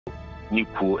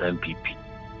Niku NPP.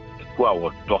 Who I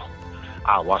would do,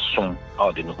 I was some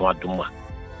out in Guaduma.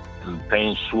 And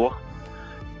pain so.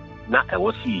 Now I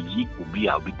was see ye could be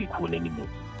out with the cool anymore.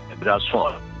 A brass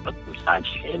one, but we stand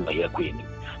and my queen.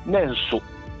 Then so,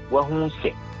 what who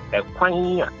say, a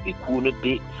quine, a cool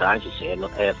day, Sanchez and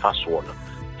a fast one.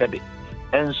 Sebby,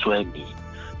 and swaggy,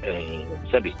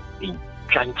 Sebby, in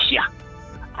Chantia.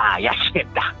 Ah, yes,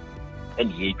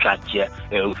 and ye Chantia,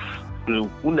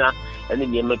 Una, and the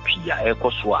name of Pia,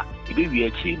 Ecoswa, it be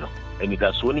a chino, and it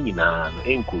has only in an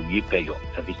enco ye pay you,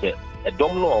 as he said, a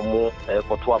domino or more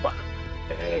for Twaba,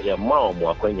 a mom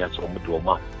more acquaintance on to a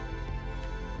mouth.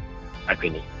 I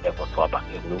penny, a for Twaba,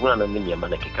 and one of many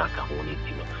Manaka who needs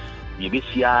you.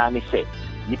 Yibisia, and he said,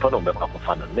 Nippon on the Papa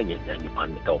and many and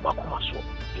Nippon Macomaso,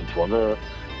 into honor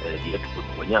the Epic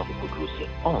could lose it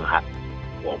on hat,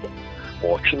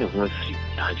 or Chino who sleep,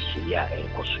 and she and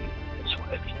Cosu, so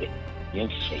everything. Yes,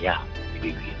 yeah,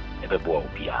 baby, never bore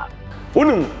Pia.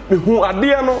 Who are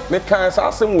dear no, make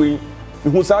cancer some way,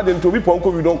 who said to be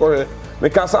Ponko, we don't go.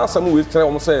 Make cancer some way,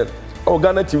 tell said,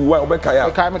 organic, well, Becca,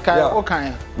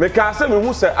 okay. Make cancer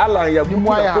who said, Allan, you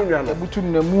are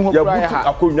between the moon,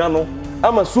 Acuniano.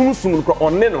 I'm a soon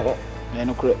on Neno.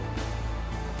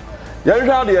 Young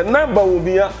Hardy, number will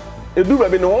be a do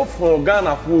have been off for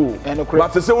Ghana fool, and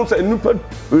but the sounds and Nupert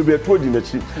will be a told in the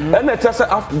chief. And I tell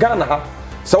of Ghana.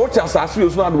 So what as I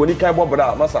was not when he came over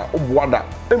that massa of water.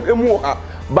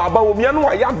 Baba will be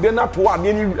no young dinner to what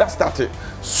any started.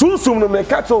 Soon no may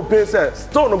catch up pace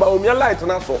stone about me light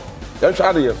and assault. Then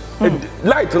shady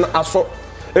light and assault.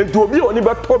 And to be only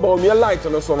but talk about me light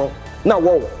and a son. Now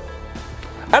whoa.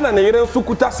 And an Aaron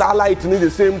Sukuta saw light in the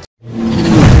same.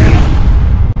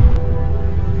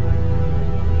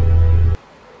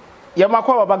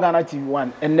 Yamakwa Bagana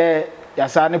TV1 and there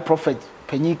Yasani Prophet.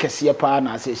 Penny Cassia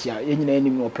Pana says, ya, any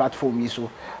no platform so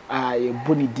a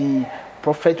bonny D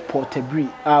Prophet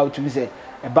Portabri out to say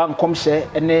a bank come share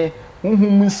and a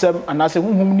some and I say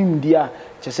whom dear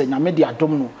just say Namedia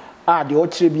Domino the old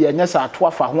tribute and yes,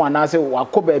 12 for one as a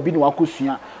Wakoba bin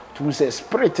Wakusia to say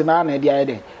spirit and an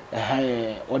idea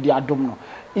or the Adomino.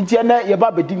 Indiana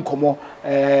Yababe didn't come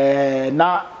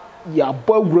now ya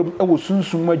boy room was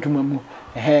soon much.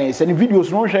 Hey, send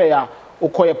videos no share.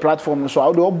 Okoye platform so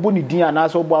how the obuni din and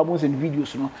also albums and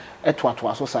videos no etwa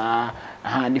so sa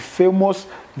the famous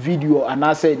video and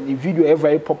I said the video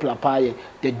very popular pie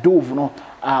the dove no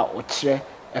ochre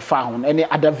efa ho any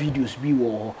other videos bi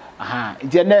wo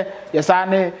ntene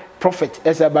yesane prophet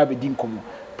esa ba be din komo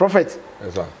prophet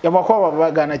esa yabakwa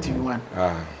baba Ghana TV1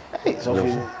 hey so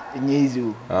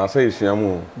easy say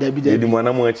isuamu Debi mu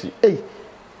na mu achi hey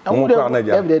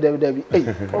Debi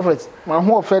hey prophet ma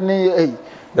ho ofe ni hey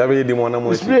David di mona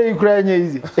mo. It's very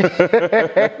easy.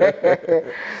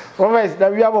 Promise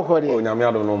that we have a code. Oh, nyame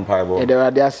adom no mpai bo. E dey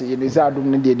ade ase, you know say adom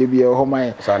no dey be e ho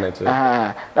man. Sanity.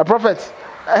 The prophet,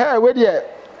 we dey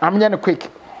am nya no quick.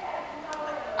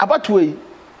 About way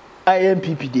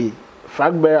NPP dey.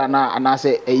 Frank Bear and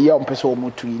say a year on person mo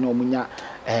tu no munya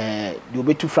the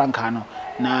obetu franka no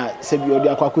na se bi odi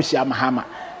akwakosi amahama.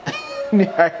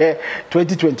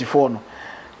 2024 no.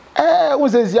 We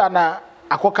say na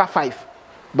akoka 5.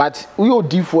 But we all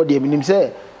do for them. Meaning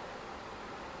say,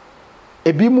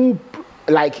 a bimu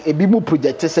like a bimu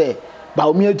project say,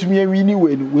 Bawumia to me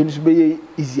when it's be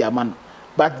easier man.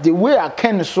 But the way I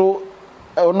can so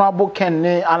honorable can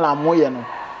ne Allan Moyano.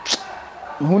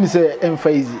 Who say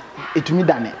emphasize it to me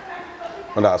done it.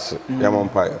 That's Yam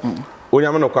Empire.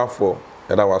 Onyama no kwa for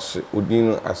that was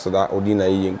Udin Asada Odina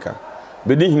Yinka.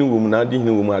 Bedin hinu woman, adin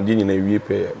hinu woman, adin na wie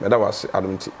pay. That was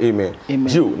Adam. Amen.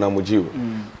 Jew na mo Jew.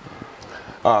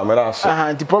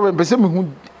 The problem is who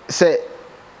say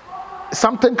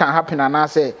something can happen and I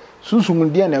say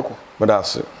Susum dear Neko. But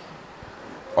that's it.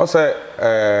 I say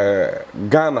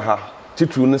Ghana ha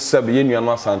Titu Sabi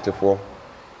Yenu Sante for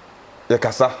the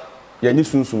Casa. Yani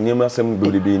Susum near some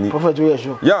baby. Prophet,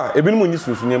 yeah, a bit more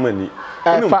Susum near money.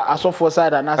 I saw for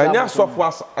side and I saw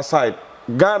for aside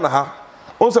Ghana ha.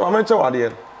 Also, I mentioned what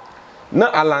there.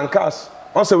 Now Allan Cash.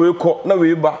 Also we call no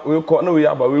we ba we call no we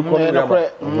aba we call no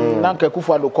we na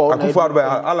Akufo do call Akufo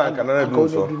ba Allan can na do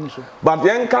so but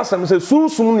yen ka sam say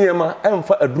sunsun niema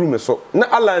emfa aduru me so na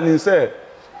Allan ni say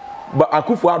ba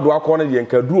Akufo ado akọ na yen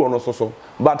ka duru ono so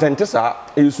but ente sa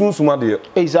e sunsun ade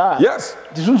yes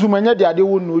the sunsun anya de ade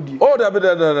won no di oh da be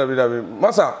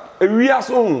masa e wi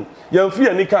aso yen fi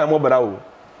ani kan mo bra wo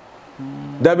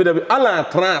da be Allan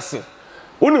trance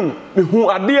unum me hu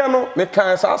ade no me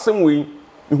kan sa asem we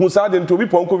who said to be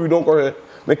Ponko, we don't go here.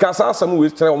 Make us ask some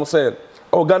ways, tell them, say,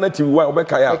 o Ghana TV1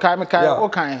 obeka ya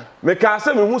okay meka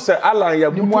se me hu se Allan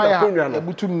ya butu akonwa no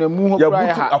butu na mu ho kra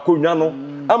ya akonwa no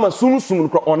ama sumsum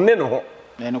no onne ne ho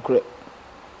ne no kre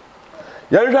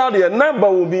ya hwa de number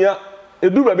wo bia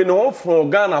edu ba bi ne ho from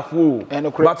Ghana fo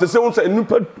but se hu se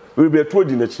nipa be to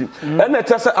di na chi na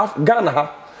che se Ghana ha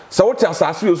se wote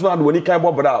asase yo so na de woni kan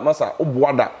bobra masa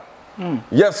oboada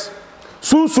yes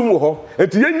sunsum ho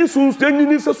enti yenyi sunsum yenyi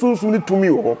ni se sunsum ni tumi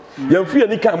ho yemfi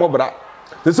ani kan bobra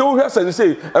se wo hwe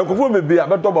se enkofo bebe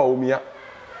abedo Bawumia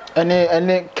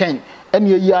ene ken ene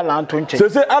yi Allan to nche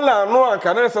se Allan no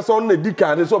anka na se on na di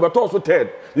kan se obeto so third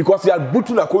because ya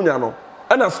butu na konya no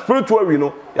and spiritual we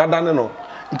no ya dane no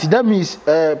nti that means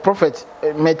prophet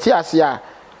Metias ya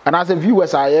and as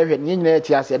viewers are here ni nyina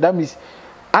Metias that means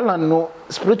Allan no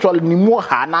spiritual ni mu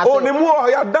ha na se ni mu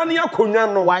ya dane ya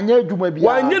konya no wanya adwuma bia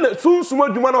wanya na sunsum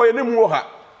adwuma na o ye ni mu ha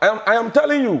I am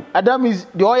telling you that means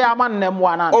the oya man na mu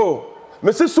ana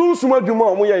me se sunsum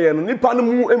adwuma o mo ye no nipa no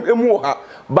mu ha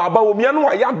Bawumia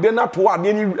no ya de na to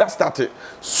ade ni start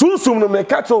sunsum no me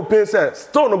catch o pay say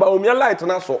stone Bawumia light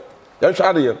na so ya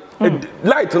hwa de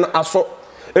light na aso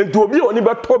ento obi oni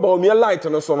beto Bawumia light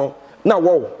no so no na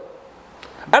wo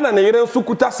ana ne yire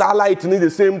nsukuta sa light ni the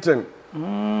same thing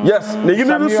yes ne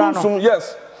yire no sunsum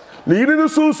yes ne yire no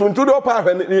sunsum to de opa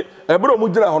hwe ne ebro mu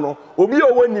gira ho no obi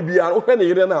o wani bia wo hwe ne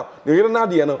yire na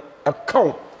de no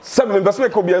account 7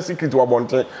 investment ko bia secret wa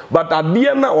bonten but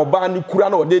ade na oba ni kura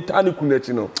na ode ta ni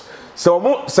kunachi no se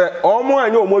omo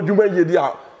anya omo adwuma yedi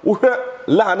a wo hwe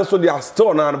la na so dia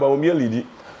store na Bawumia lidi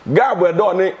gabo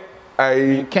edo ne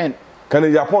ai ken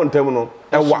Agyapong tem no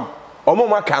ewa omo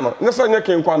maka no ne so nya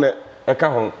ken kwa na eka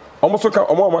ho omo so ka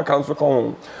omo maka nso ka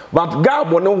ho but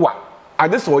gabo ne wa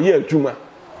ade so ye adwuma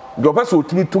do person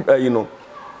otimi tu no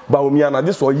Bawumia na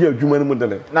ade so ye adwuma ne mu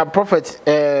de na prophet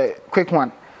quick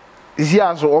one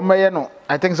Zia so omeye no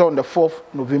I think so on the 4th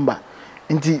November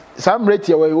nti some rate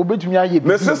we obetumi aye bi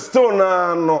Mrs. Still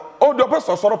na no oh the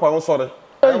person sorrow pa sorry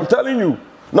I'm telling you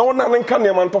na wona nka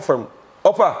ne man to fam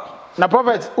offer na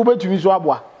prophet obetumi so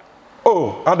aboa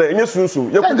oh ada enye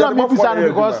sunsun ye ku de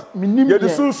because minim ye de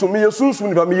sunsun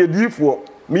ni ba me ye difo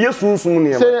me ye sunsun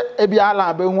ni say ebi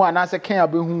Allan abehu ana say ken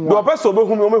abehu the person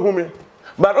obehu me omehu me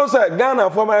but also Ghana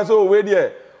for my so we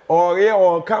there or ye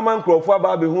or common crofo aba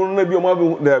abehu na bi o ma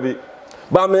abehu there bi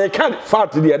ba me can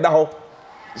fact there da ho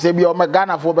say bi o ma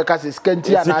Ghana for be ka say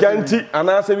skanti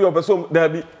ana say bi o person there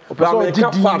bi ba me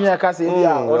can fact me ka say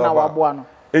dia ona waboa no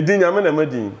edinya me na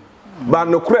madin ba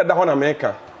no kure da ho na me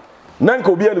ka nanka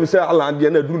obi anu say Allan de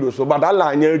na dulo so but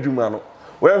Allan anya adwuma no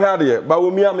we hwa de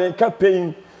Bawumia me ka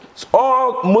pain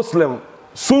all Muslim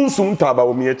sunsum ta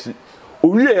Bawumia chi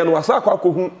owie ye no asa kwa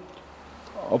kohu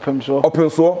open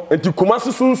so enti kumase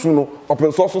sunsun no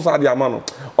open so so sa de ama no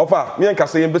ofa me nka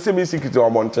say embese me secret o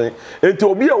monten enti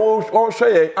obi a wo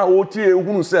hwe ye a wo tie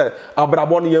ehunu say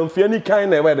abrabo no yemfie ni kan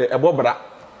na e de ebobra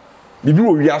bibi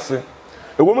wo wiase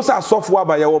ewom say asofo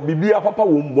aba ye wo bibi apapa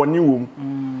wo mboni wo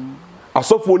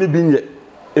asofo ni binye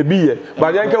ebi ye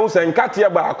ba de nka wo say nkate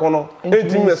ba akono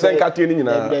enti me say nkate ni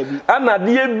nyina ana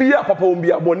de bi apapa wo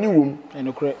bi aboni wo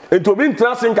enokre enti obi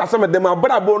ntrase nka say me dem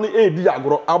abrabo no edi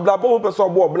agro abrabo wo pese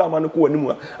obo obla ma no ko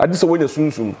wanimu ade se wonya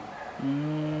sunsun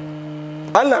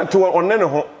Allan to onne ne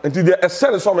ho enti de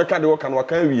esere so me ka de wo kan wa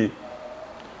kan wie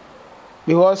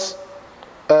because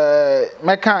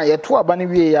me kan ye to aba ne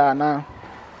wie ya na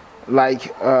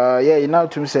like yeah you know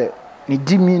to say ni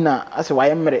dimi na ase wa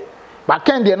yemre but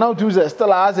can they now to say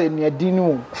still as a ni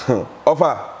adinu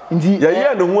ofa ya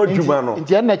ye no ho adwuma no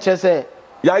nti na che say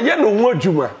ya ye no ho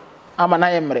adwuma ama na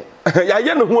yemre ya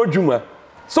ye no ho adwuma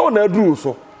so na aduru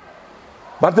so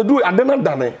but the do adena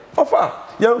dane ofa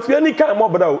ya mfie ni kan mo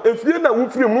bra o efie na wo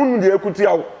firi mu nu de akuti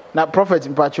awo na prophet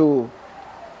mpacho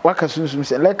waka sunsun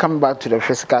say let's come back to the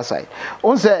physical side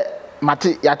on say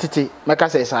mate ya tete meka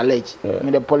say is allege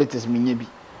me the politics me nya bi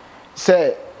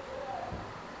say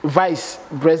vice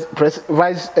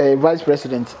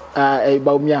president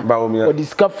Bawumia o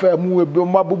discover mu be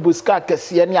mabubu ska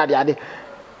kese ne ade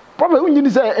probably when you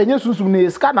say enye sunsun ne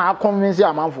ska na convince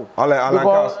amanfo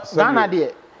because Ghana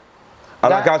de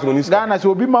Allan Cash no Ghana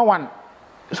so obi ma one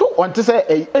so on to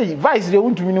say vice de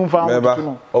untumi no fa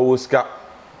no o ska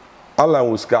Allan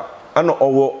wo ska ana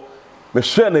owo me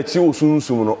hwe na chi wo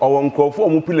sunsun no owo nkrofo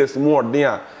omo pillars mu orden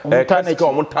a kasika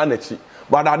omo tanachi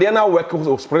but ade na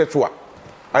work spiritual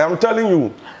I am telling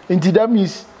you. Indeed, that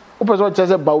means person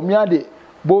say Bawumia de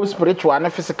both spiritual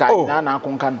and physical na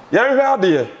akonka no. Yan hwa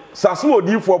de sasmo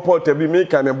di for port bi me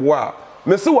ka me boa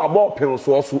me se wa ball pen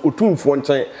so otumfo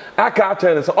nchen aka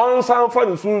atene se onsan fa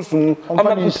ne sunsun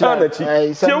amabisa na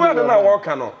chi tie we na work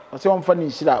no se onfa ne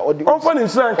shira odi onfa ne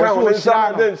shira nka o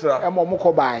nsa na nsa emo mo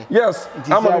ko bai yes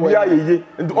ama bia yeye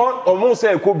nti on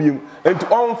say ekobiem nti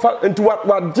onfa nti what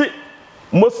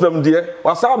Muslim dear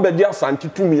was our bed dear santi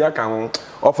to me account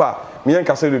offer me and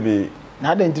Cassabi.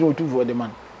 Now then, do for the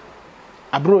man.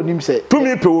 Abroad him say to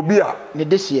me, Probia, ne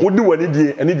this year would do any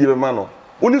day, any dear man.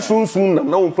 Only soon,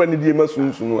 no friendly dear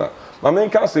soon. My man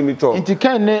castle me talk. Into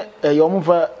can a young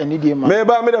for any dear man. Maybe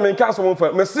I made a man castle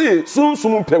for me see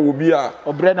soon pay will be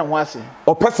or bread and washing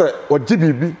or pesser or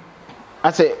GBB.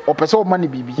 I say or pesser money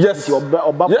BB. Yes, or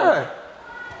yeah.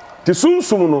 The soon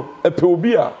a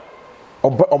Probia.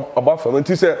 About from and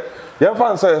he said, "Your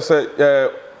fan says,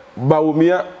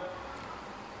 Bawumia,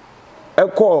 a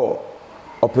call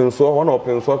open so one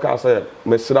open so can say,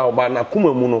 Messra Obana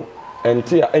Kumamuno, and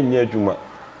Tia and Yajuma."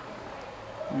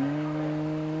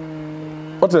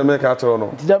 What's the make out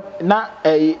on?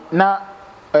 Na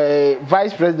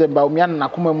Vice President Bawumia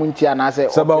Nakuma Munti and I say,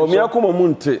 Bawumia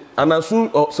Kumamunti, and I soon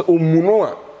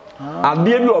Umunoa. I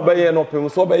did you obey an open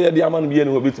so by the Aman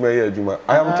being a bit my Juma.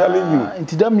 I am telling you. And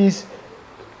that means.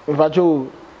 Vajo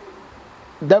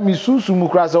that mi susu mu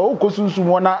krasa o ko susu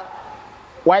mo na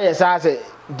why say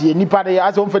de nipa de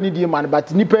as on fani de man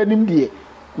but nipa nim de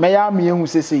me ya me hu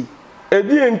sesei e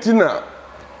di entina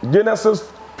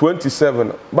Genesis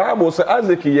 27 Bible say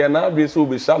Isaac ye na be so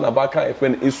be sha na baka e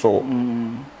fen Esau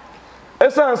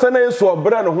esan se na Esau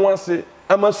bra ne ho ase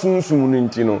ama sunsun no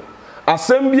ntino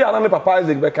asem bi ana ne papa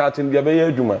Isaac be ka tin de be ya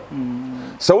adwuma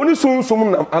se woni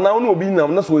sunsun na ana woni obi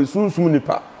nam na so sunsun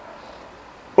nipa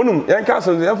onum yan ka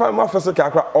so yan fa ma fese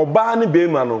kakra oba ne be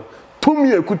ma no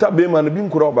tumi ekuta be ma no bi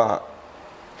nkoro oba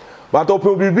but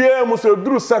opo bibia mo so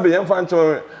duru sabe yan fa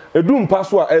nche edu mpa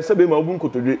so a ese be ma obu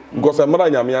nkotodwe because mara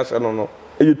nyame ahye no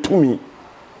eye tumi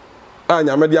a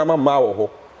nyame de ama ma wo ho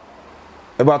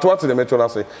e ba to what the metro na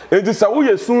say enti sa wo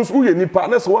ye sunsun wo ye nipa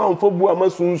na so wa mfa bu ama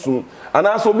sunsun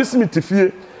ana so bi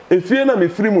simitifie efie na me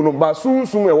firi mu no ba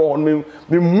sunsun e wo ho me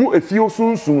mu efie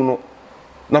sunsun no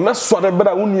na me so de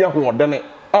bra wo nia ho odene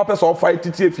a person fight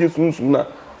titi efie sunsun na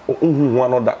hu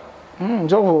anoda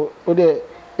so o de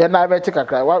ya na be ti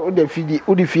kakra o de fidi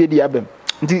o de fie di abem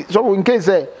nti so in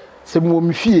case se mo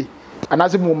mi fie ana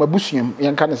se mo mabusuam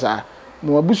yen kan sa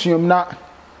mo mabusuam na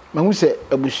mahu se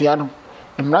abusua no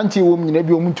mrantie wo nyina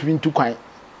bi o mutumi ntu kwan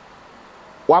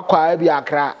wakwa bi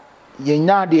akra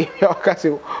yenya de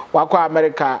okase wakwa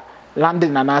America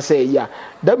London na na say ya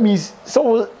that means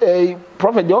so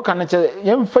prophet de okan che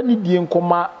yen fani die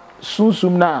nkoma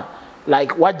sunsum na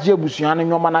like waje abusua no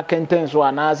nyoma na kenten so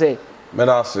ana say me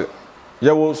na say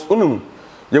ye wo unum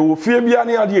ye wo fie bia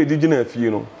ne ade edi gina fie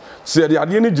no se ade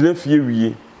ade ne gina fie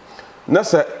wie na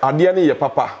se ade ne ye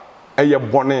papa eye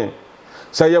bone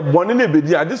se ye bone ne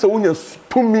bedi ade se wonya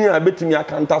tumi a betimi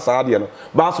akanta sa ade no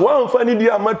ba so wan fani die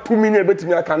ama tumi ne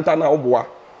betimi akanta na oboa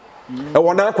e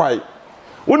wona kwai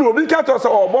woni obi ka to se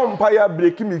obo mpa ya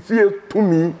break mi fie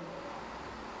tumi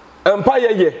mpa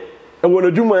ye e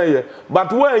wona dwuma ye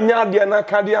but wa nya de na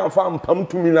kade amfa mpam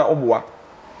tumi na oboa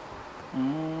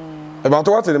about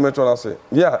what the metro say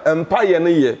yeah mpa ye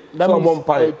ne ye so obo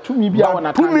mpa ye tumi bia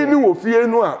wona kade tumi ni wo fie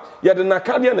no a ye de na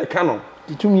kade ne ka no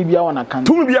tumi bia wona kade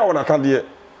tumi bia wona kade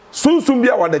sunsun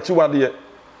bia wada chi wade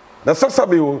na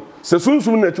sasabe o se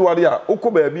sunsun na chi wade a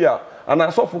okoba bia and I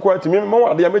saw for quite me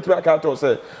more the amateur cat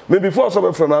say me before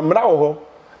so from amra ho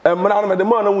emra no me de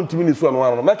man na wuntimi ni so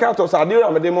no me cat say ade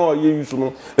am de mo ye use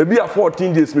no e bia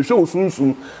 14 days me show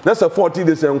sunsun na say 14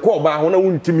 days enko ba ho na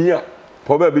wuntimi a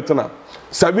po ba bitena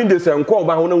 7 days enko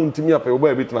ba ho na wuntimi a po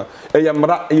ba bitena e ye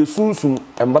mra e sunsun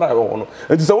emra ho no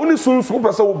enti say woni sunsun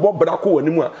pese wo bobra ko wani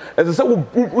mu a e say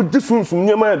wo di sunsun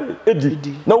nyama edi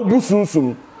na wo bu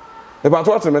sunsun about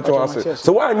what the metro say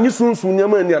so why you sunsun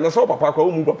nyama ni na so papa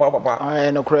kwa mu papa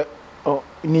ah no kre oh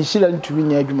ni shila ntumi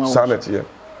nya adwuma wo sanity ye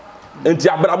enti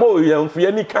abrabo ye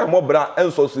mfie ni kan mo bra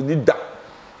enso so di da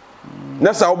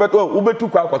na sa obetu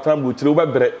kwa akwatan bo tire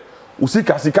obebre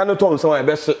usika sika ne ton so e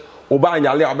be hye oba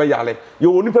anyale abeyale ye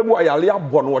onipa bi ayale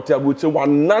abo no wote aboche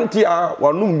wananti a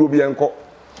wanum do bi enko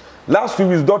last week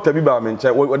is doctor bi ba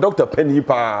menche doctor Penny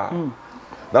pa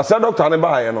na sa doctor ne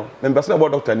ba ye no me be se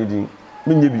about doctor ni din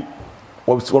menye bi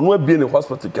onu abie ne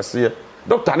hospital kese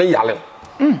doctor ne yale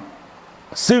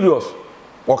serious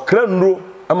o kranro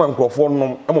ama nkrofo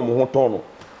nom ama mo ho ton no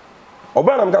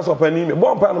oba na mka so pani me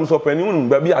bon pa na so pani unu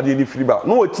ba bi ade ni free ba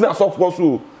no otina so fo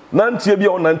so nantie bi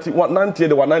o nantie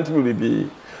de 190 mil bi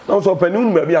na so pani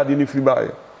unu ba bi ade ni free ba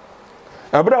ye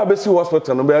abra be si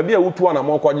hospital no ba bi a wutu na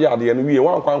mo kwaje ade no wie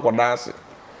wan kwan koda ase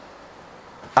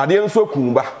ade nso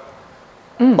kunba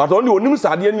but only onim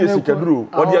sade ne sikaduro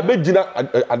odi abegina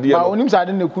ade no onim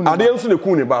sade ne ku ne ade nso ne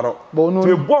ku ne ba no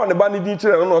to bo ne ba ne din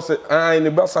kire no se ai ne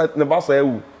ba sa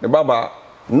ewu ne baba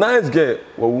nice girl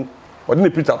wo odi ne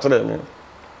Peter tere me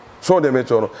so de me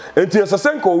choro enti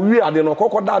esesenko wi ade no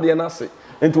kokoda ade na se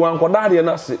enti wan koda ade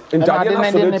na se enti ade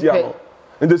na so de tia no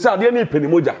enti se ade ne peni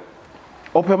moja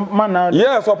opemana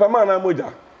yes opemana moja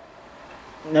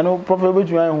no prophet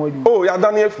betu an ho adu oh ya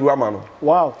daniel fru ama no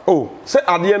wow oh se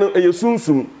ade no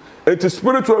eyesunsun enti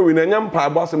spiritual wi na nyam pa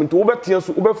abo asem enti wo betia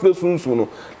so wo befre sunsun no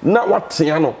na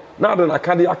watia no na ade na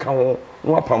kade aka ho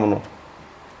no apam no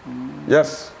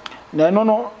yes na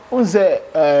no unse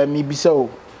mi bisa o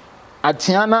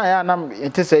atia na ya na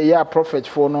ente se ya prophet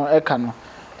for no eka no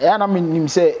ya na nim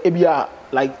se ebia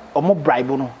like omo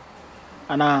bribe no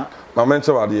ana ma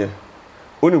menche wade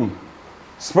onim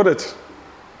spirit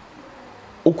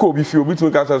uko obi fi obi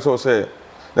tumi ka so say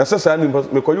na sesa ni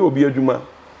me koye obi adwuma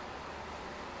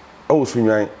awo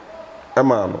sunwan e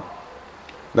ma no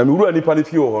na me wura nipa ne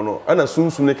fi ho no ana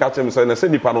sunsun ne ka chem say na se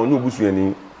nipa no onye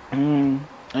obusuani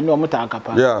ani omo ta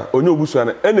akapa yeah onye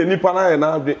obusuani ene nipa na ye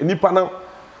na nipa na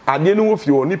ade ne wo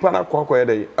fi ho nipa na kokoye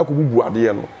dey akobubu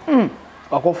ade no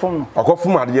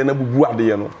akofum ade na bubu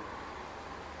ade no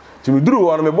ti me duru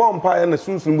ho no me bo mpa ye na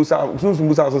sunsun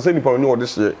busa so se nipa no ode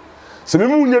hye se me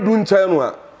mu nya du ncha no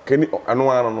a kani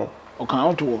ano ano no o kan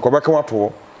auto ko be kan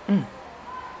wato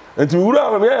enti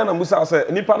wura me ya na musa se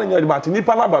nipa na nya ba ti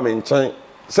nipa na ba me nchen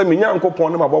se me nya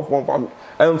nkopon na mabofo fam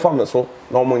emfa me so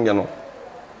na omo nye no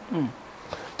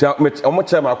ti me omo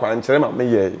che ma kwa nkyere ma me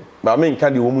ye ba me nka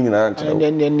de wo mu nyina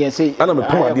nkyere ne se ana me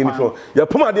pom ade ni fo ya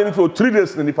pom ade ni fo 3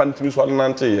 days na nipa ntimi so na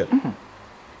nche ye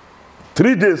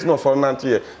 3 days no so na nche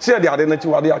ye se de ade na chi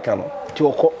wade aka no ti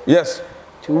okọ yes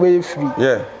ti we free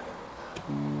yeah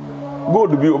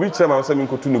gold bi obi tell ma say me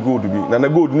nkotu ne gold bi na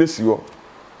gold ne si ho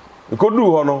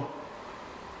ikodu ho no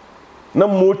na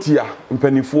motia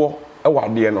mpanifo e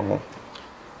wade no ho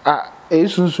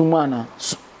esunsun ana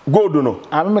gold no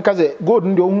me ka say gold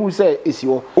ndi ohun say esi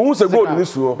ho ohun say gold ne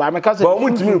si ho ba me ka say ba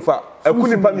ohun timi mfa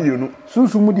ekuni pa mi yenu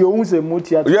sunsun mu di ohun say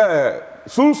motia yeah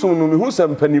sunsun no me hu say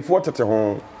mpanifo tete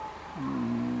ho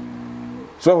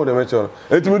so ho de me choro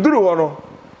etimi duru ho no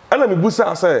ana me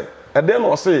busa say e de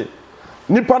no say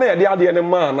nipa na yede ade ne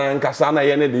ma na nkasa na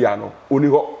ye ne de ya no oni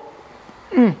ho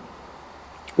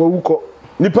wawuko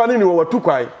nipa ni wo watu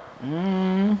kwai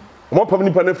mo pam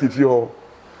nipa na fifi ho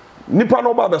nipa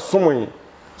no ba be somon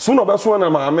so no be so na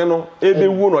maame no ebe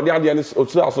wu no de ade ne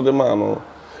otu aso de ma no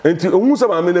enti ohun se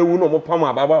maame na wu no mo pam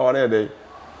ababa ho na de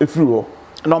efiri ho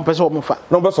no pese mo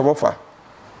fa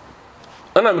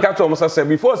ana me ka to mo say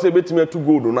before say betimi atu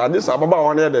gold no ade sa ababa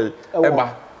ho na de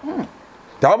eba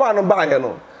ta ba no ba ye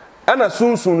no ana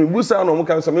sunsun busa no mo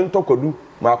kan se me ntokodu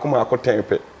maako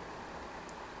tenpe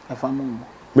afamu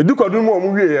me du kodu mo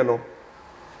wie ye no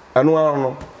anu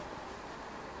ano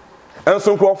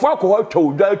enso nkrofo akọ atwa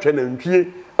odwa atwa na ntwie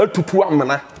atutu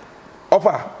amena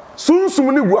ofa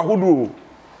sunsun ni gu ahodo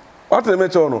what me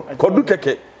che no kodu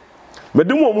keke me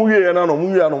du mo wie ye na no mo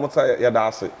wie no mo sa ya da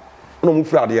ase no mo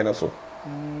fura de ne so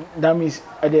that means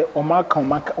ade omaka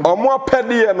omo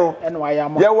pede no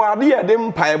ye wade ye de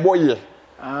mpaebo ye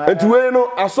etuwe no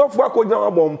asofo akogya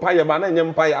abo mpaye ba na nye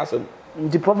mpaye asem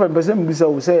nti prophet pese mbisa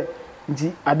wo se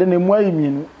nti ade na mu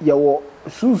ayiminu ye wo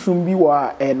sunsun bi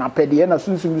wa na pede na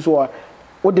sunsun bi so wa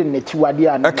ode na tiwade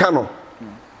a eka no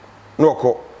no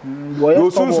ko yo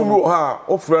sunsun bi ha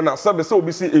ofre na sabe se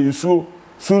obi si ensuo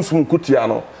sunsun kutia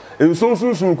no ensuo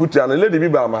sunsun kutia no lady bi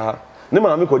ba ma ha ne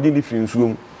ma me ko di different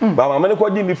nsuo ba ma me ko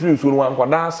di different nsuo no wan ko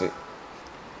da ase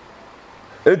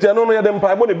etiano no ye de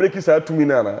mpaye bo ne breki sa atumi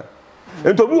na na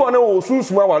ento bi wona wo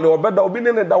sunsun awale obeda obi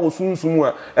ne da wo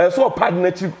sunsun a so pad na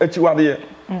achi wade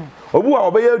obi wa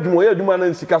obeya adwuma na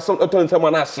nsika so eto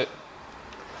nsema na ase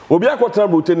obi akotena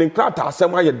bote ne krata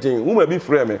asem aye den wo ma bi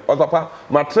frɛ me otapa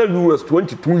ma tra US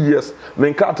 22 years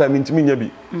me krata me ntimi nya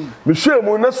bi me hwe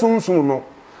mu na sunsun no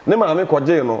ne ma me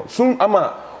koje no sun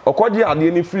ama okoje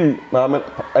ade ni free ma me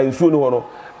ensuo no ho no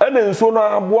ene ensuo no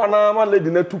aboa na ma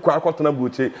lady na tukwa akotena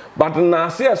bote but na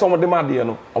ase eso mo de ma de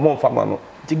no omo mfa ma no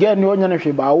tige ni onya ne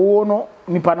hwe ba wo no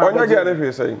nipa na onya ge ne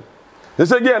hwe sei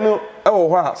se ge no e wo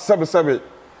ho a 77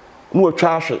 no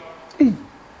atwa ahwe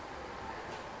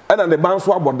ana ne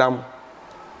banso abodam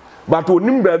but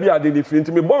onim ba bi ade different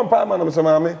me bon pa ma na me se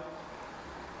maame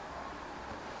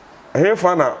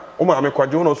fa na o maame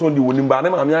kwaje wo no so ndi wonim ba ne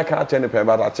maame aka ache ne pe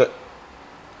ba da che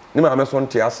ne maame so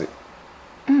nte ase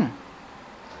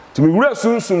ti me wura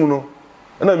sunsun no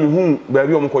na me hu ba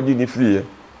bi o mkwaje ni free ye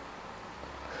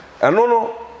eno no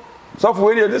sofo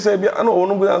we dey say bi ana wo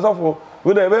no bu sofo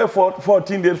we dey be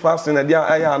 14 days fasting na dia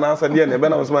aya na asa dia na be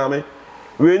na me maame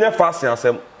we nya fast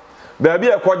asem baabi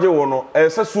e kwaje wo no e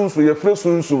se sunsu ye fre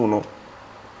sunsu no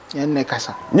ye ne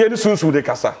kasa nye di sunsu de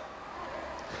kasa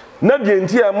na de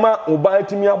enti e ma oba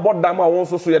atimi abodam a won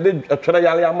so so ye de atwere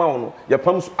yale ama wo no ye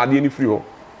pam ade ni firi ho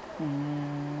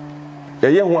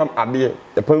ye ho ade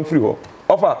ye pam firi ho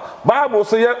ofa bible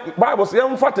say ye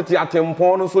mfa tete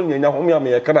atempon no so nyanya ho me am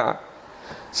ye kra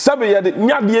sabe ye de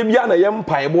nyade bia na ye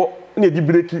mpaebo na di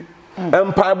breki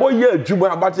mpaebo ye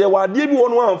adwuma abate wa de bi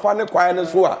wonu amfa ne kwae ne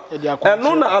so a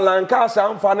eno na Allan Cash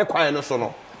amfa ne kwae ne so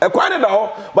no e kwae ne da ho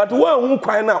but wa hu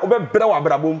kwae na obebere wa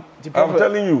brabom I'm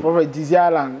telling you prophet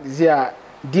Alan zia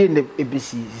die ne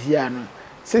ebisi zia no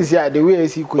zia the way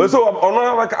si ko so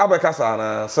ono abekasa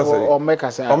na sese o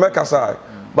mekasa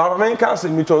ba men kase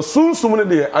mi to sunsum ne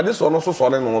de ade so no so so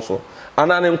ne no so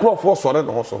ana ne nkrofo so ne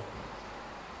no so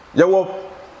ye wo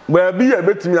ba bi ya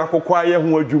betimi akokwa ye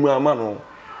ho adwuma ama no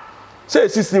say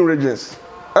 16 regions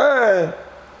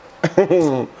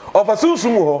of a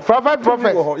sunsum ho prophet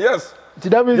yes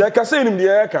tidami ye kase nim de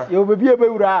ye ka ye obebi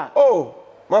ebewura oh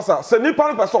masa se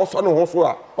nipa no pese so ne ho so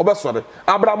a obesore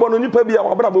abrabo no nipa bi a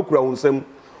abrabo kura wonsam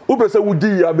wo pese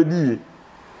wudi ya bedi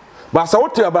ba sa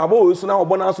wote abrabo so na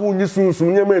obona so unyi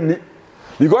sunsum nyema ni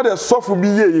because the sofu bi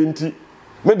ye yenti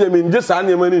me de me nje sa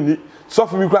nyema ni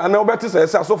sofu bi kura na obeti se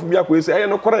sofu bi akoyesi aye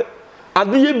no kore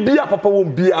ade ye bi a papa won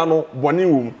bi ano bone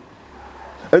wom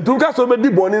entu ka so be di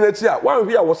bone na ti a wan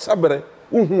hwe a wo sabere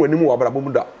unhu anim wo abrabo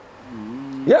mu da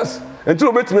yes entu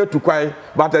obetime tu kwan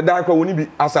but da kwa woni bi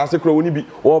asase kura woni bi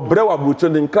wo bre wa bucho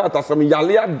de nkrata sam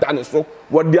yale adane so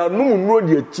wo de anum nuro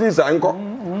de chinsa enko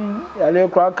yale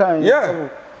kwa kan yeah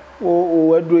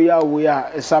o edo ya wo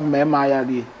ya esa mema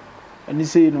yale ani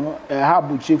say no ha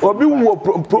buchi obi wo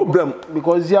problem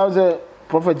because there was a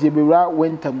prophet Ebewura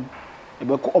wentam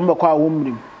ebe ko omekọ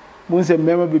awomrim mun se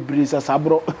mema bibiri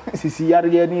sasabro sisi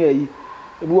yare ni ayi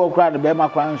ebi wo kra de be ma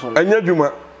kra nso anya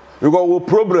dwuma you got a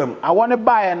problem I want to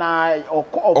buy na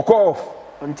okof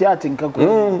nti atinka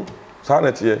ko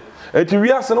sanete eti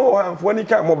wiase no wo hanfo ni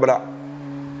ka mobra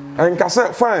anka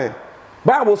se fine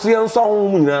bible so yen so ho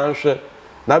mu nyina hwe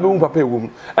na be mu papa ewom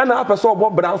e na apese obo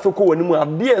bra nso ko wani mu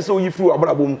ade e se oyifiru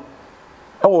abrabom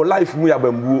e wo life mu ya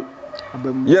bambuo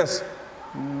yes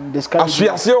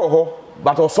aswiase ho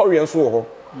but osori enso ho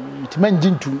nti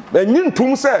manjintum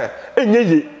enjintum se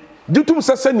enyeye ditum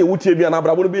sese ne wutie bia na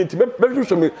abrabo no be nti be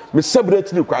hwehwe me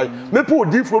celebrate ni kwai me po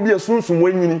odifro bia sunsun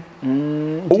wanyini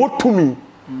owo tumi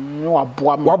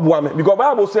waboa me because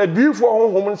bible say difro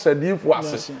honhom say difro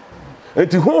ase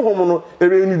enti honhom no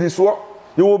ere ni di so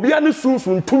ye obi ane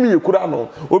sunsun tumi ekura no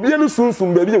obi ane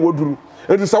sunsun ba bia woduru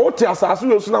enti sa wote asase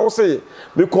yo so na wo say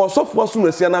because of wasu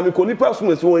asia na me ko nipa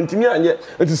so asia wantimi anye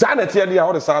enti sa na tie dia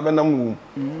wo de sa be nam wu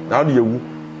na wo de yewu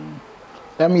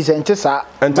that means entesa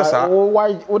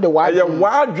wo de wa ya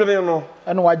wa dwene no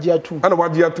ana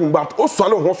waje atum but o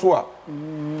sole ho so a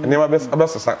ene ma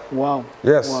besesa wow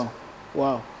yes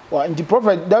wow and the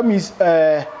prophet that means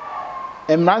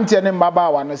emrante ne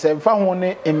mbabawa no se mfa ho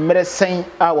ne emre sen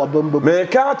a wabambo me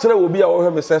ka kire obi a wo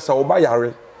hwe me sesa wo ba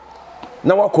yare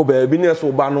na wako ba bi ne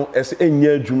so ba no ese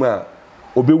enya adwuma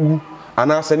obewu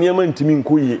ana se ne ma ntimi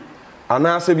nkoye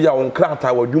ana se bia won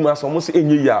krata wadwuma so mo se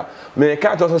enye ya me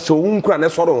ka to so won kura ne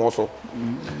soro ho so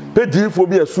pedifo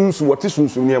bia sunsu wote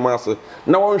sunsu ne ma ase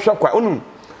na won hwa kwa onum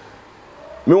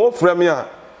me wo fra me a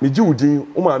me ji udin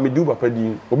o ma me di papa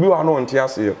din obi wa no nte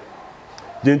ase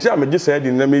jenti a me ji sa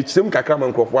din na me chirem kakra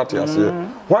man krofo ate ase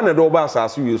ho na do ba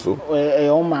asase wi so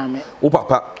o ma me o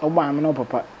papa no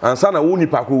papa ansa na wo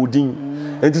nipa ko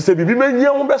udin enti se bibi menye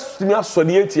wo besumi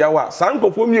asode etia wa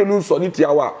sankofo mienu sode tia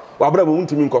wa wabra bo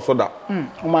muntimi nkoso da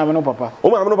o ma me no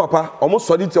papa o mo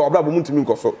sode tia wabra bo muntimi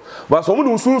nkoso ba so mo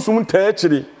de sunsun ta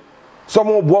akiri so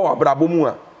mo bo wabra bo mu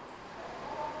a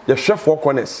ye hwe four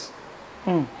corners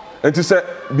enti se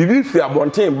bibi fi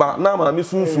abonten ba na ma me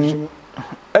sunsun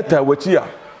eta wachi a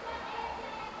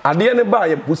ade ne ba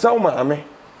ye busa wo ma me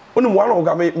oni mo wan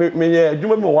oga me ye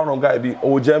adwuma me wan oga bi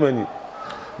o Germany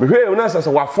me hwe una sese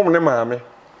wa fom ne ma me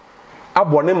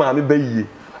abone ma me bayie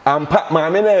ampa ma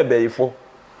me na ebeifo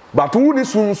but wo ni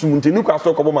sunsun ntini kwa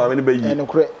so ko ma me ne bayie ene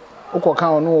kure ukoka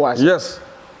ono wa yes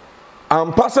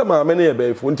ampa se ma me na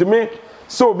ebeifo ntimi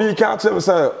so bi ka atem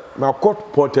se ma court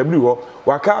portable ho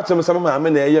wa ka atem se ma me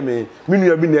na eye me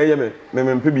nua bi na eye me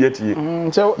mpe bi atie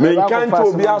me kan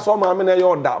to bi aso ma me na eye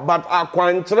oda but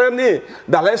akwankyere ni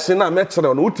da lesson na me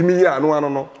kire no utimi yi anu anu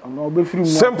no obefiri mu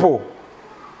simple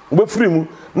obefiri mu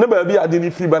na ba bi ade ni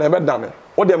free ba na be dane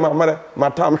o de ma mare ma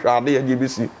tam hwa ade ye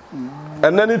bisi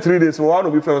and then in 3 days mo wa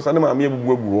no bi frɛ so na ma me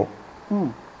ebubu agu ho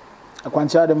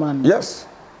akwankyere de man yes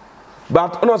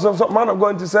but no so man of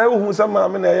going to say who some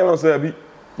man na eye no say bi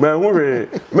ma hu hwe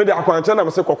me de akwankyere na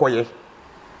me se kokoye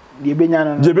de benya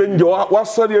no je benje wa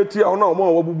sori ati a na o ma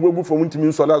wa bubu from ntimi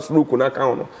nsori asoro ku na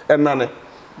kan no enane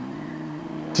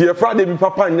tie Friday bi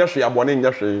papa nya hwe abone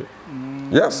nya hwe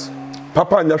yes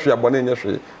papa nya hwe abone nya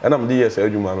hwe enam de yes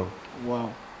adwuma no wow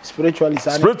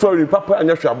spiritually papa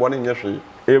nya hwe abone nya hwe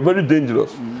e very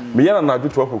dangerous me yana na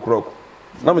 12 o'clock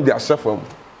na me de asefam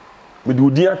me de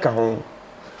odi aka ho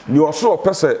ni oso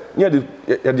opese nya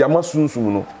de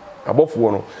amasunsun no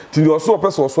abofo no ti ni oso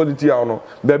opese oso de ti a no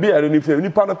ba bi are ni fe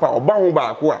nipa na pa oba ho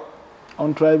ba ko a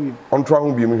on try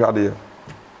ho bi me hwade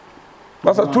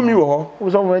masa tumi wo ho wo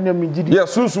so when me gidi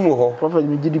yes sunsun wo ho prophet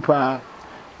me gidi pa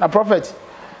na prophet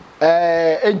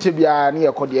enche bia na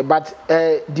yekode but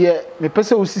de me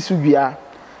pese wo sisu bia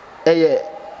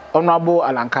honorable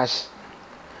Allan Cash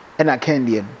na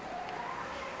Kendian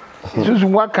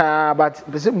susu waka but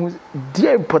pese mu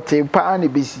de pote pa na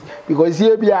besi because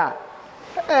here bia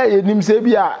nim say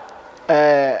bia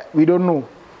we don't know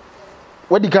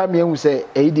what the come here say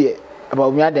de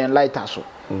about me den lighter so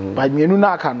but me nu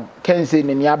na aka no ken say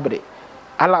ne abre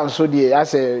Allan so de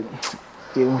ase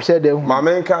you said them ma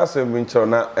men ka se mincho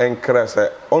na enkre se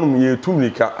onum ye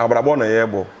tumika abrabo na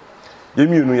yebo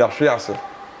yemienu ya hwe ase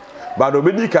ba do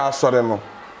bedi ka asore no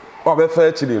o be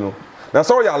fa chiri no na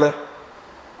so yale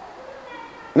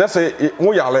na se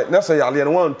wo yale na se yale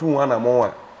no wan tu wan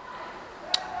amon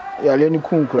a yale ni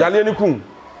kun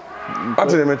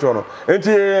atene mecho no enti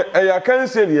ya kan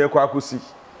se ne ye kwa akosi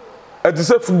ati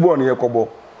se football ne ye kobo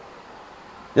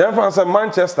ye fa se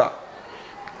Manchester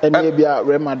and bia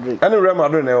Real Madrid and Real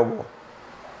Madrid na yobo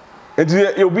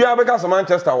enti you bia be ka se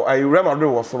Manchester I Real Madrid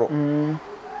wo soro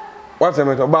what's the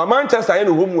matter but Manchester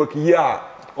any homework here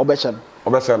obecha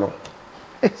no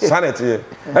sanity here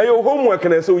and your homework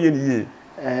na so ye ni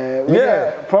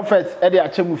yeah prophet e dey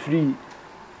achemu free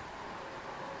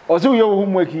also your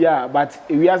homework here but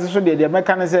we as so dey make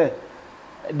can say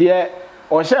dey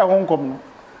o share ho nkom no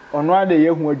ono ade ye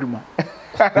hu adwuma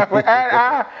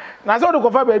na so do ko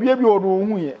fa ba bia bi o no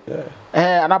hu ye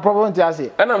ana prophet ti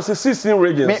ase and am say 16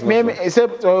 regions me say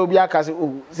obi aka say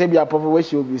oh say bia prophet we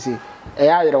shi obi say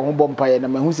ya yere ho bompa ye na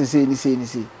ma hu sese ni say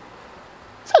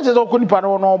say je so ko nipa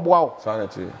no no boa o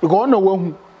sanity because no wa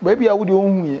hu ba bia wo de o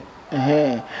hu ye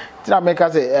tira make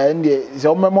say ndie say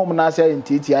o memom na say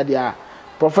ntiti ade a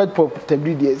prophet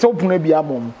tabri die say opuna bia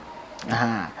mom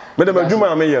me de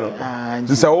madwuma me ye no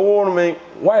say wo no me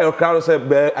why your crowd say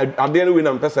be ade no we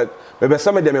na person be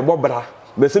say me de me bobra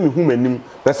be say me hu manim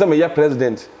be say me ye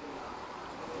president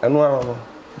eno ano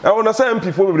I want to say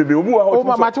NPP for everybody. Obu wa o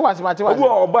mate wase. Obu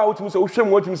wa oba wo tumi say wo hwem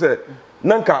wo tumi say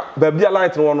nanka ba bia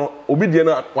light no no obi die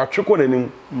na watweko nanim.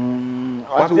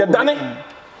 What ye dane?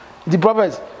 The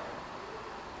prophet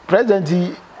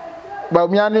president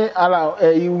Bawumia ne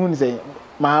ala you hun say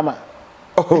mama.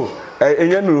 Oh,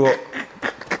 enye nuru ho.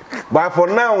 But for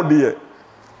now dear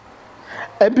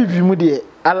NPP mu dear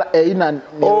ala na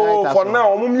oh for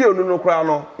now omum ye onu no kra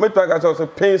no meto aka say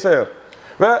pain say.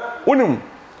 Well, unim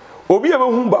obi e be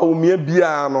hu Bawumia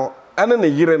bia no ane ne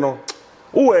yire no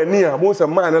wo ani a mo se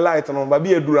man light no ba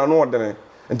bia dura no odene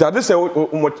ntade se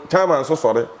time an so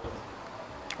sore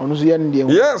onu so ye ndie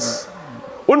yes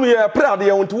onu ye prade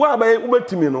ye wonto wa ba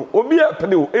ubetimi no obi e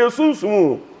pede o e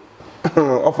sunsun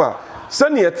ofa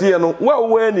sane etie no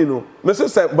wa ani no me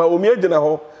se Bawumia gina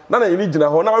ho na na yiri gina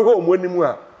ho na wa ho mo animu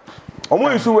a omo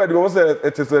isu word go say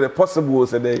it is possible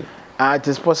say dey it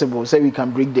is possible say we can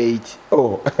break the 8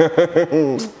 oh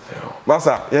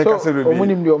masa ye ka say be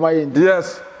omunim de o maye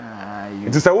yes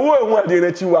it is a wo hu ade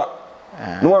na chiwa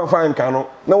no one fine kan no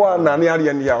na wa na ne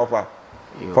ade ne ya ofa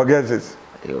forget it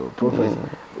prophet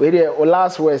we dey o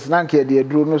last words na nke de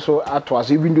duro no so ato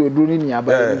aso even do duro ni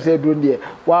aba say duro de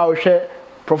wa o hwe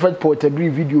prophet portable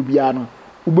video bia no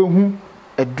ubehu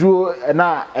eduro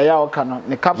na eya oka no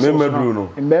ne capsule no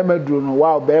mema duro no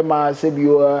wa be ma se bi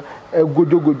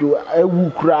godogodo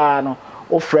ewu kura no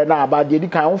o frɛ na aba de di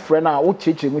kan o frɛ na o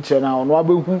cheche mu kire na ono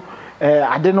abehu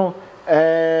ade no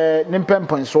ne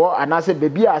mpemponso anase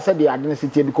bebi a se de ade no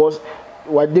sitie because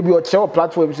wa de bi o che o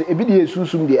platform so ebi de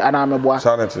susum de ana meboa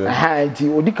nti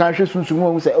odi kan hwe susum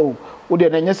o se o de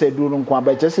na nya se duro no nko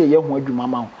aba che se ye hu adwuma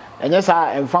ma ho enya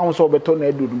sa emfa ho so beto na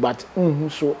aduro but nhu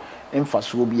so emfa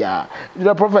so bia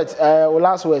the prophet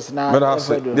last words na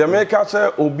the America say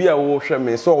obi a wo hwe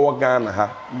me so wo Ghana ha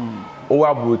o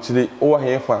wa brochire o wa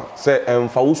hefa say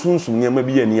emfa wo sunsun nyama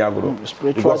bi ani agoro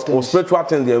spiritual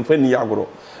things the emfa ni agoro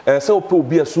say o pe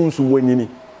obi a sunsun wanyini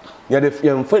ya de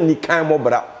emfa ni kan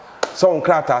mobra so on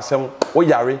krata asem o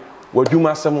yare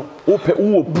wadwuma asem o pe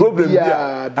wo problem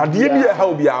bia ade bia ha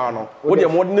obi a no wo de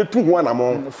mo de tu ho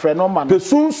anamo frɛ no man pe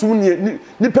sunsun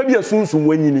ni pa bia sunsun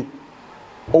wanyini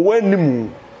o wanimu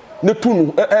ne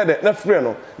tunu de na frɛ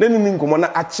no na ni nkomo na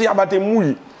achi abate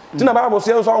muyi tina Bible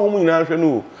say so ahom nyina hwɛ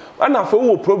no ana fa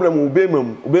wo problem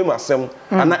obema asɛm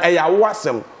ana ɛya wo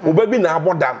asɛm obabi na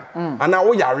abodam ana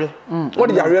wo yare wo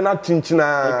de yare na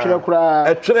tinchina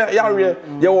ɛtwere yare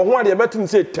ye wo ho ade betin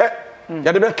say te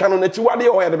ya de be ka no na chi wade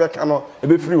ye de be ka no e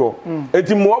be free ho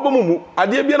enti mo obomu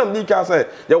ade bia na mdi ka say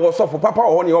ye wo sofo papa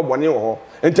wo ne wo bone wo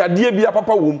enti ade bia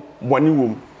papa wo bone wo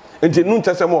enti nu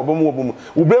ntese mo obomu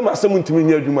obema asɛm ntimi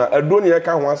nya adwuma ado ne ye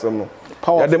ka ho asɛm no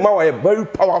ya de ma wa ye very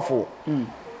powerful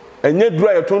enye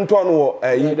duro ye tonton no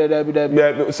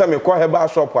se me ko heba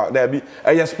shop a da bi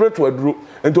eye spiritual duro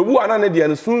ento bu ana ne de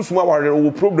ne sunsum aware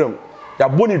wo problem ya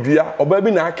boni dua oba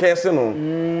bi na akese no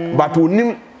but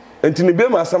onim enti ne be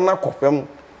ma asam na kofem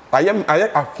ayem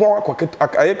afon akoket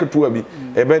ayeketu abi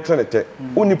e be tenete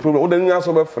oni problem o da nua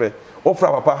so be frɛ o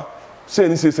fra papa se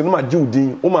ni se no ma ji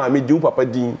udin o ma me ji papa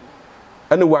din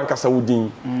ene wo ankasa udin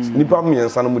nipa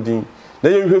miensa no mudin na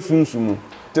ye hwe sunsum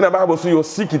tina Bible so your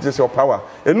secret is your power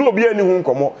enu obi ani hu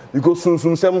nkomo because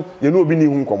sunsum sem ye no obi ni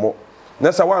hu nkomo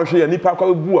na sa wan hwe ya nipa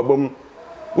kwa bu abam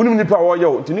unim nipa wo ye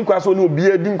o tini kwa so ni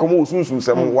obi adi nkomo wo sunsum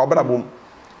sem wa brabom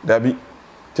dabi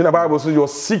tina Bible so your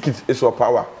secret is your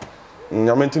power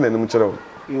nyamenti na nim kire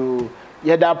yo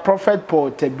ye da prophet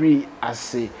Paul Tebri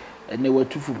ase ene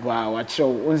watufu ba wa kire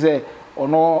wo nze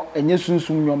ono enye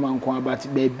sunsum nyoma nko abati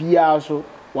ba bia so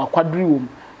wa kwadri wo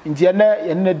nti ye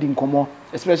na di nkomo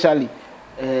especially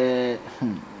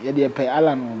ye de pay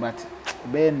Allan but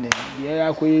ben ye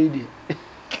akoyedi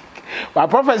wa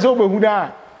prophet obehu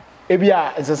na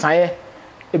ebia nsesaye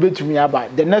ebetumi aba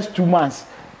the next 2 months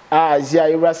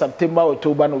Zia September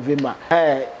October November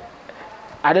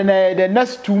the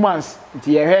next 2 months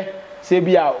nti ye hwe se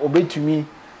bia obetumi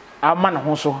ama na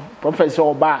ho so prophet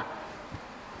oba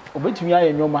obetumi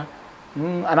aye nyoma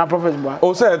ana prophet ba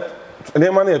o said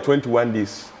the man 21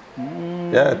 days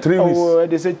yeah 3 weeks oh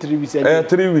they say 3 weeks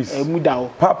 3 weeks muda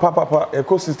papa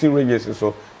ecosystem ranges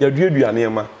so ya duadua na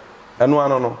ema eno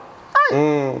ano no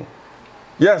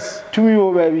yes to me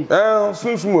o baby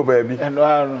sunsun o baby eno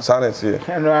ano silence here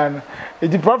eno ano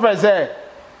the prophet say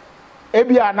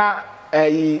ebia na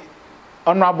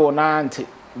honorable na anti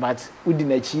but udi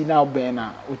na chi na oben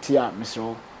na otia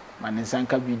misro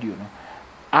maninsanka video no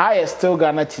I still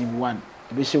Ghana TV1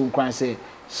 be she nkwan say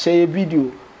share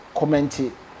video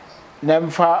comment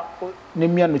nemfa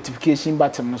nemia notification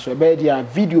button so be dia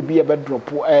video bi e be drop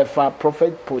fa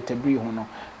prophet Portabri ho no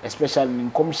especially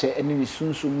in komhye ene ni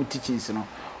sunsun teachings no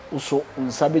uso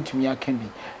unsa betumi aka bi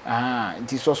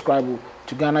nti subscribe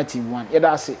to Ghana TV1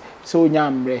 yeda say so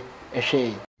nya mre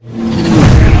ehwe